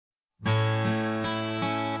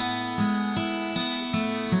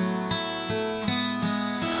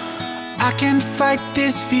I can't fight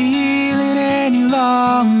this feeling any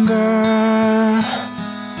longer,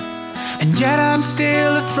 and yet I'm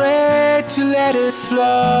still afraid to let it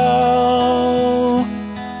flow.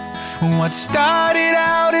 What started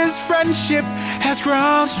out as friendship has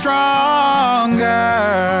grown stronger.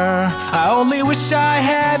 I only wish I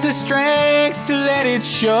had the strength to let it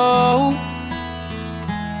show.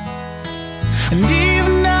 And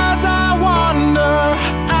even as I wander,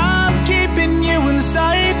 I'm keeping you in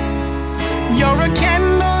sight. You're a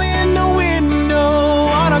candle in the window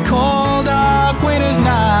on a cold, dark winter's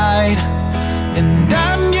night. And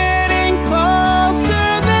I'm getting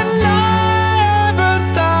closer than I ever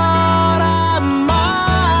thought I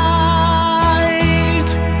might.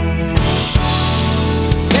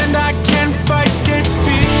 And I can't fight this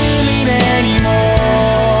feeling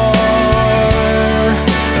anymore.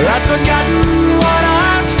 I've forgotten what I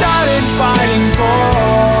started fighting for.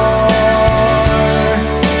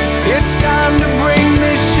 It's time to bring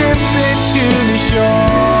this ship into the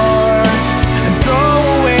shore and throw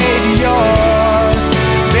away the yours.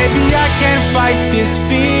 Baby, I can't fight this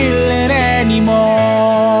feeling anymore.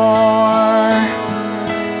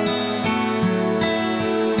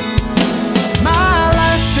 My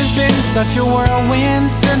life has been such a whirlwind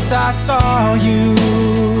since I saw you.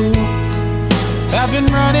 I've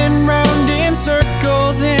been running round in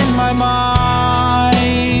circles in my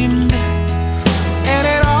mind, and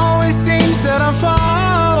it always seems that I'm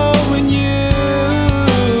following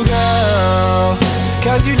you, girl,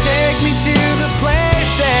 'cause you